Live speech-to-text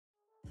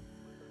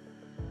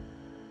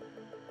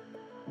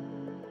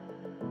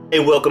Hey,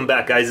 welcome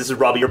back guys, this is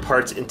Robbie Your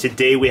Parts, and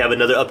today we have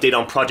another update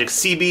on Project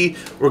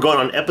CB. We're going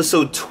on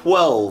episode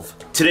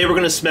 12. Today we're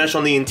going to smash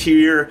on the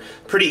interior.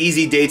 Pretty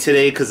easy day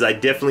today because I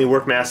definitely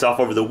worked my ass off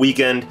over the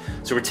weekend.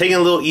 So we're taking it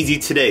a little easy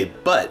today,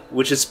 but,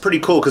 which is pretty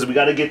cool because we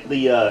got to get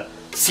the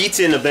seats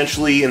in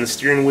eventually and the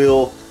steering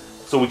wheel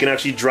so we can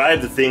actually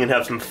drive the thing and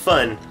have some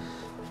fun.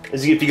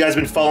 If you guys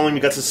have been following, we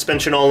got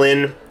suspension all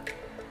in.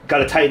 Got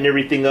to tighten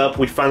everything up.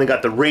 We finally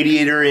got the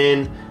radiator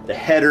in, the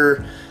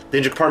header. The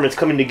engine compartment's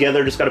coming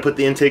together, just got to put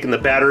the intake in the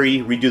battery,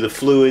 redo the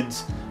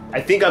fluids. I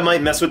think I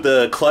might mess with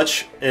the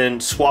clutch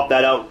and swap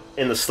that out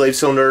in the slave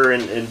cylinder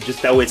and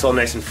just that way it's all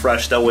nice and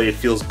fresh. That way it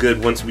feels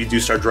good once we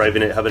do start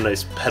driving it, have a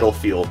nice pedal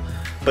feel.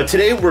 But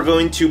today we're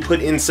going to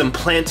put in some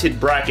planted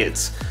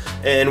brackets.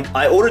 And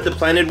I ordered the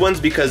planted ones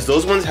because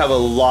those ones have a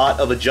lot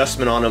of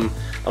adjustment on them.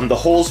 The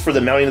holes for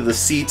the mounting of the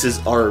seats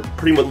are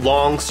pretty much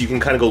long, so you can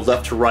kind of go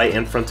left to right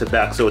and front to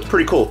back, so it's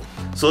pretty cool.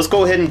 So let's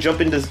go ahead and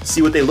jump in to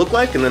see what they look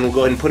like, and then we'll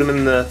go ahead and put them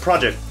in the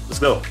project. Let's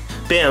go.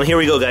 Bam, here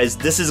we go guys.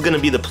 This is gonna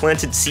be the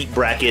planted seat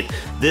bracket.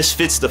 This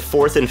fits the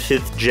 4th and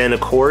 5th gen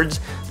Accords.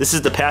 This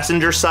is the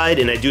passenger side,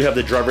 and I do have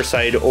the driver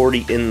side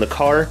already in the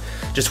car.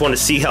 Just want to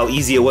see how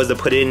easy it was to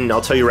put in, and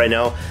I'll tell you right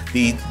now,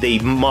 they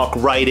mock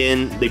right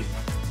in. They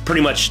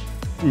pretty much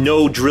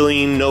no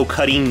drilling, no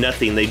cutting,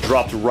 nothing. They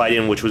dropped right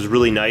in, which was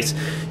really nice.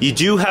 You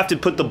do have to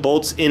put the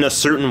bolts in a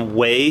certain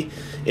way,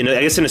 I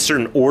guess in a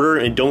certain order,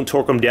 and don't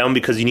torque them down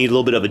because you need a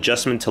little bit of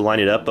adjustment to line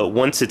it up, but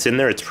once it's in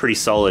there, it's pretty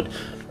solid.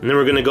 And then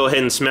we're gonna go ahead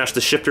and smash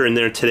the shifter in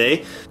there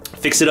today.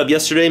 Fix it up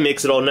yesterday,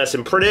 makes it all nice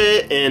and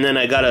pretty, and then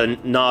I got a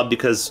knob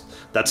because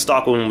that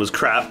stock one was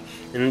crap,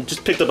 and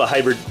just picked up a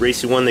hybrid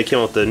racing one. They came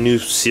out with a new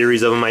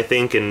series of them, I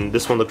think, and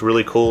this one looked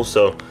really cool,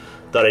 so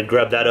thought I'd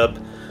grab that up.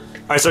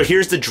 All right, so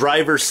here's the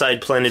driver's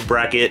side planted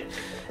bracket,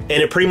 and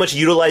it pretty much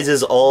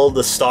utilizes all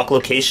the stock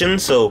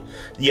locations. So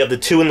you have the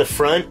 2 in the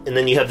front, and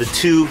then you have the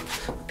 2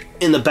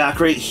 in the back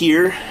right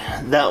here,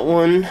 that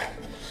one,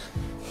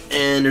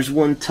 and there's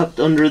one tucked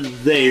under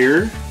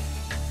there.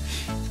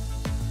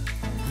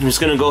 I'm just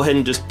gonna go ahead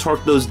and just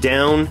torque those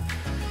down.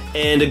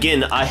 And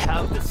again, I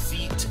have the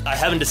seat, I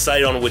haven't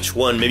decided on which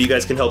one. Maybe you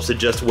guys can help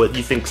suggest what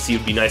you think seat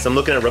would be nice. I'm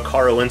looking at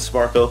Recaro and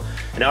Sparco,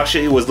 and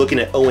actually was looking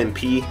at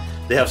OMP.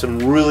 They have some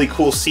really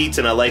cool seats,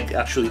 and I like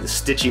actually the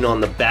stitching on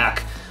the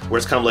back, where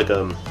it's kind of like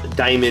a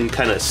diamond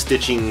kind of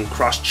stitching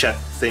cross-check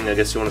thing, I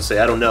guess you want to say.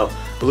 I don't know.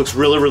 It looks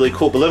really, really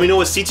cool. But let me know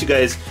what seats you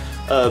guys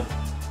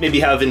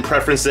maybe have in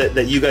preference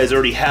that you guys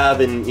already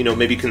have, and you know,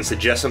 maybe you can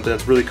suggest something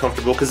that's really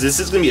comfortable, because this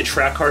is going to be a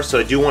track car, so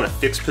I do want a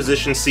fixed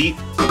position seat.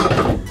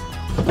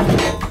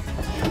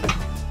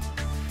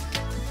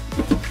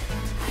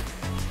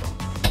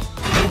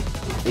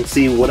 And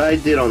see, what I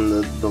did on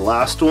the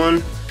last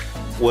one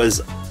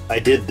was I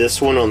did this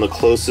one on the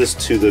closest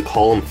to the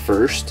column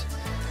first,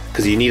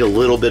 because you need a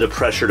little bit of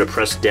pressure to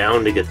press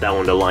down to get that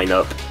one to line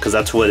up, because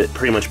that's what it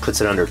pretty much puts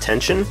it under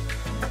tension.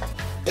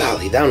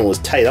 Golly, that one was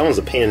tight. That one was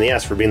a pain in the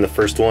ass for being the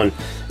first one.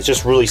 It's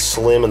just really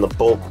slim and the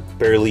bolt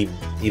barely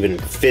even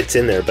fits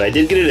in there, but I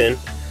did get it in.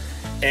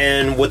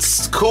 And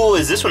what's cool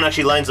is this one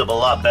actually lines up a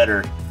lot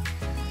better.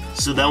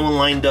 So that one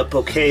lined up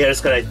okay. I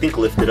just got, I think,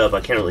 lifted up. I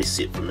can't really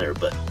see it from there,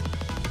 but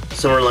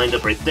somewhere lined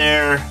up right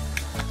there.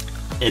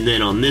 And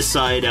then on this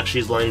side actually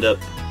is lined up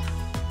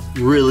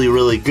really,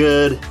 really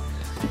good.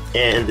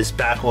 And this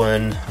back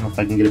one, I don't know if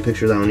I can get a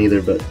picture of that one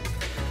either, but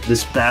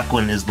this back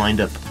one is lined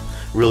up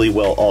really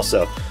well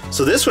also.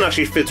 So this one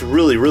actually fits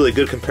really, really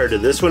good compared to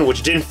this one,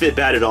 which didn't fit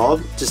bad at all.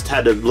 Just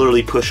had to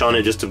literally push on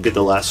it just to get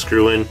the last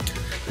screw in,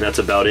 and that's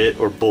about it,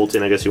 or bolt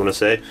in, I guess you want to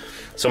say.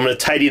 So I'm going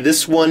to tidy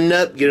this one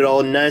up, get it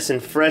all nice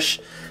and fresh,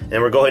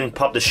 and we're going to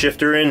pop the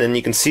shifter in, and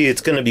you can see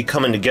it's going to be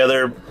coming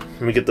together.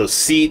 Let me get those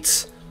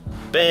seats.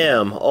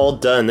 Bam, all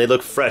done. They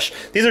look fresh.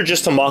 These are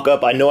just to mock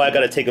up. I know I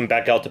got to take them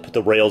back out to put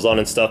the rails on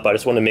and stuff, but I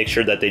just want to make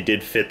sure that they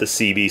did fit the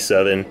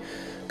CB7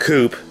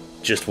 coupe.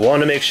 Just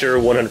want to make sure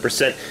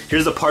 100%.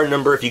 Here's the part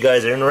number if you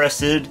guys are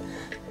interested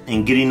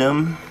in getting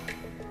them.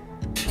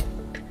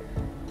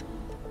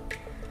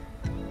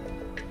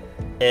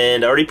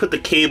 And I already put the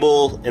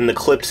cable and the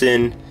clips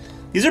in.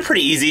 These are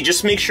pretty easy.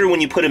 Just make sure when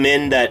you put them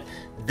in that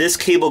this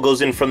cable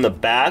goes in from the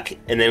back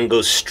and then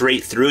goes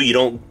straight through. You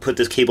don't put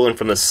this cable in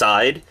from the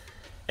side.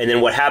 And then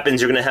what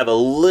happens, you're gonna have a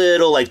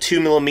little like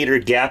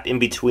 2mm gap in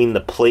between the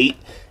plate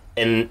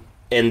and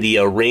the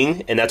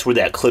ring, and that's where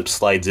that clip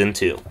slides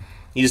into.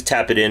 You just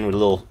tap it in with a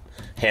little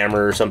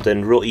hammer or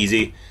something, real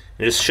easy.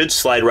 It just should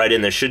slide right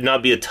in. There should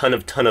not be a ton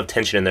of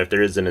tension in there. If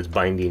there is, then it's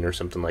binding or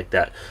something like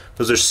that.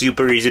 Those are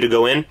super easy to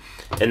go in.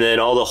 And then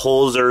all the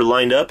holes are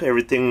lined up.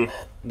 Everything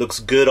looks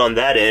good on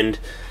that end.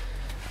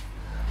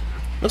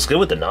 Looks good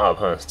with the knob,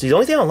 huh? See, the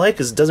only thing I don't like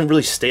is it doesn't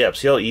really stay up.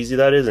 See how easy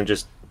that is? And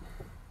just...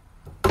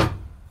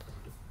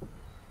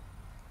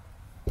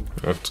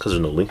 It's because there's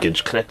no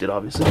linkage connected,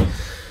 obviously.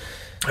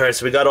 Alright,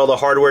 so we got all the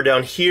hardware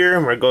down here.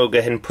 We're going to go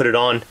ahead and put it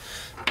on.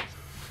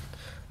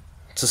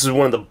 So this is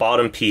one of the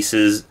bottom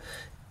pieces.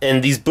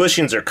 And these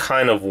bushings are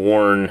kind of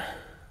worn.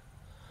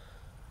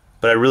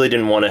 But I really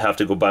didn't want to have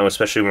to go buy them,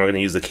 especially when we're going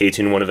to use the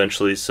K-Tune one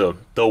eventually. So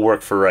they'll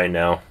work for right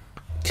now.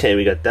 Okay,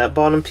 we got that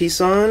bottom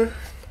piece on.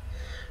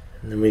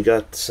 And then we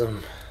got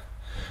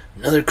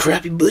another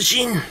crappy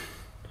bushing.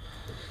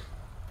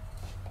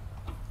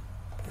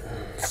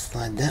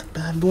 Slide that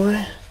bad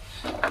boy.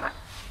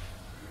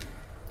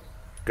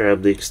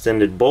 Grab the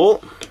extended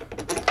bolt.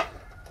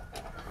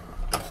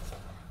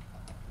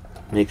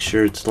 Make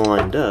sure it's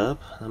lined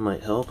up. That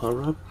might help, huh,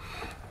 Rob?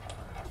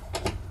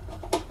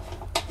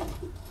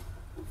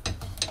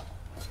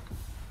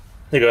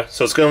 There you go.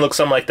 So it's going to look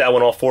something like that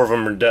when all 4 of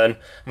them are done.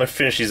 I'm going to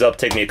finish these up,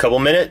 take me a couple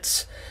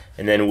minutes,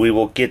 and then we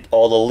will get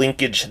all the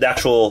linkage, the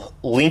actual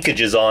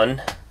linkages on.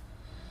 And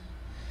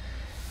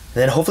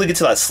then hopefully get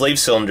to that slave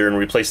cylinder and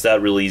replace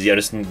that real easy. I'm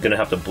just going to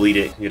have to bleed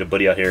it. Get a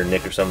buddy out here,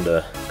 Nick or something,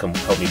 to come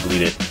help me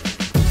bleed it.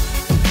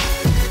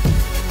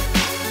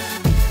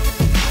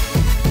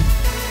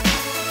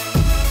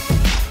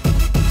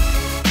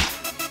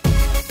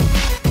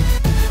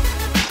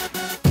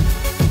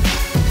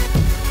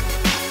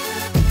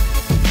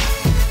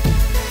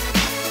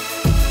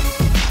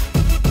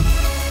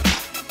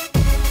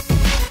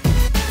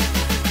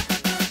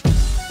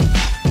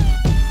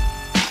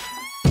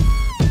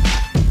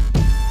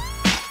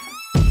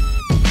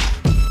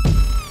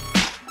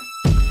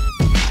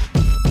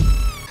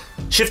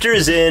 Shifter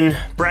is in,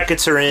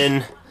 brackets are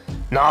in,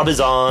 knob is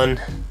on.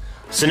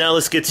 So now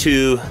let's get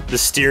to the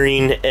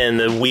steering and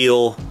the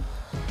wheel.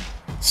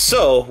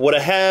 So what I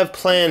have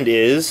planned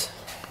is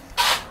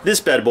this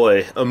bad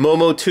boy, a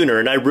MOMO tuner,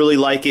 and I really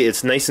like it.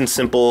 It's nice and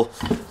simple,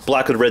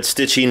 black with red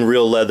stitching,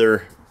 real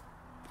leather,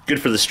 good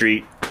for the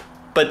street.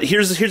 But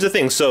here's the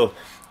thing. So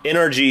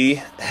NRG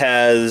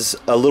has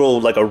a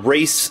little, like a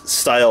race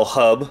style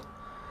hub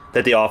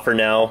that they offer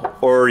now,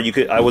 or you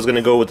could, I was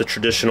gonna go with the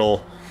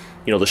traditional,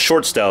 you know, the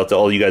short style that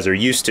all you guys are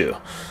used to.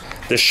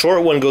 The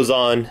short one goes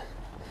on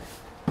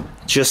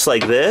just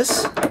like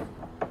this,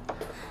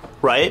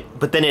 right?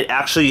 But then it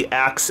actually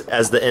acts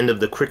as the end of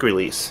the quick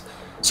release.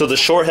 So the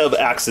short hub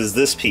acts as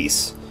this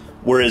piece,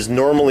 whereas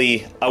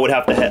normally I would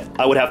have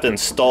to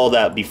install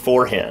that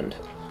beforehand.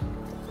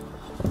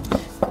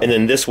 And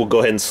then this will go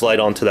ahead and slide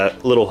onto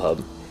that little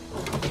hub.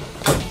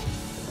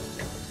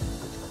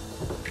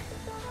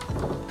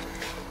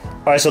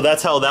 Alright, so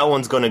that's how that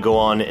one's going to go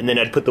on, and then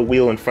I'd put the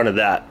wheel in front of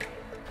that.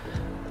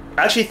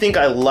 I actually think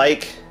I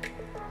like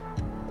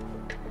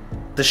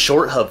the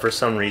short hub for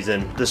some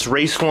reason. This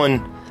race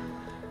one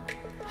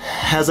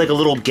has like a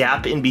little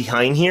gap in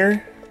behind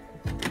here,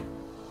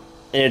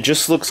 and it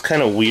just looks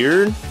kind of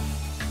weird.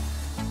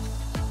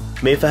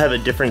 Maybe if I have a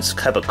different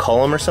type of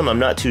column or something, I'm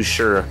not too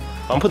sure.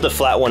 I'll put the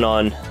flat one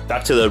on,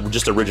 back to the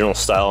just original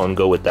style, and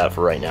go with that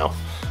for right now.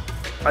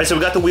 Alright, so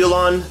we got the wheel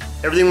on.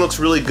 Everything looks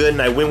really good,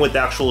 and I went with the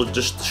actual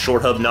just the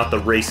short hub, not the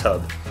race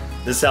hub.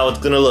 This is how it's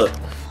gonna look.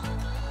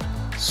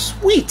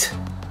 Sweet!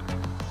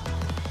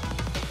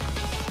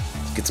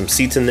 Let's get some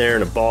seats in there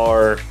and a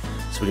bar,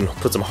 so we can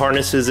put some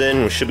harnesses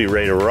in. We should be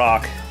ready to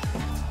rock.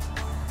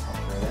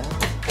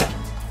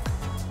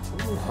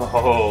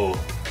 Oh,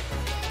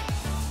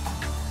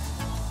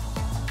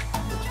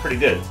 looks pretty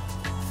good.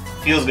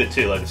 Feels good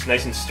too, like it's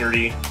nice and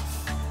sturdy.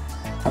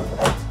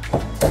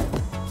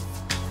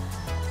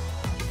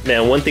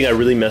 Man, one thing I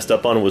really messed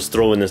up on was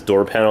throwing this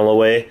door panel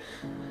away.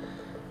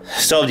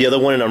 Still have the other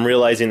one, and I'm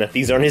realizing that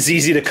these aren't as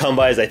easy to come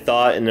by as I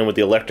thought, and then with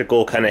the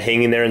electrical kind of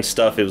hanging there and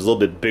stuff, it was a little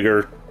bit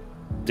bigger,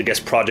 I guess,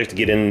 project to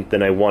get in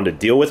than I wanted to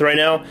deal with right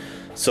now.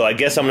 So I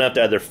guess I'm gonna have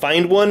to either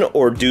find one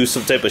or do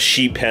some type of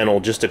sheet panel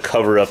just to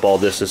cover up all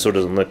this so it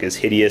doesn't look as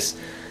hideous.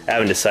 I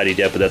haven't decided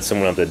yet, but that's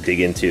something I'll have to dig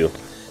into.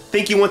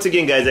 Thank you once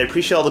again, guys. I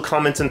appreciate all the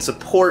comments and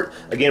support.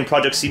 Again,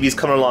 Project CB is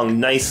coming along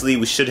nicely.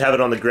 We should have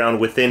it on the ground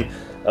within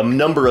a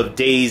number of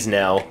days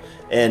now,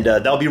 and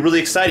that'll be really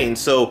exciting.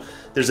 So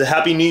there's a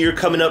Happy New Year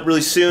coming up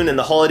really soon, and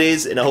the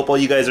holidays, and I hope all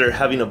you guys are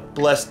having a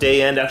blessed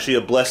day, and actually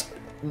a blessed,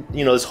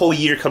 you know, this whole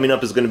year coming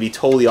up is going to be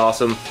totally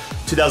awesome.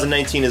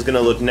 2019 is going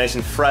to look nice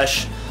and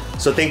fresh.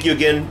 So thank you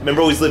again.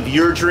 Remember, always live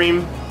your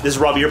dream. This is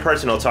Robbie Your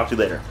Parts, and I'll talk to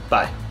you later.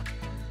 Bye.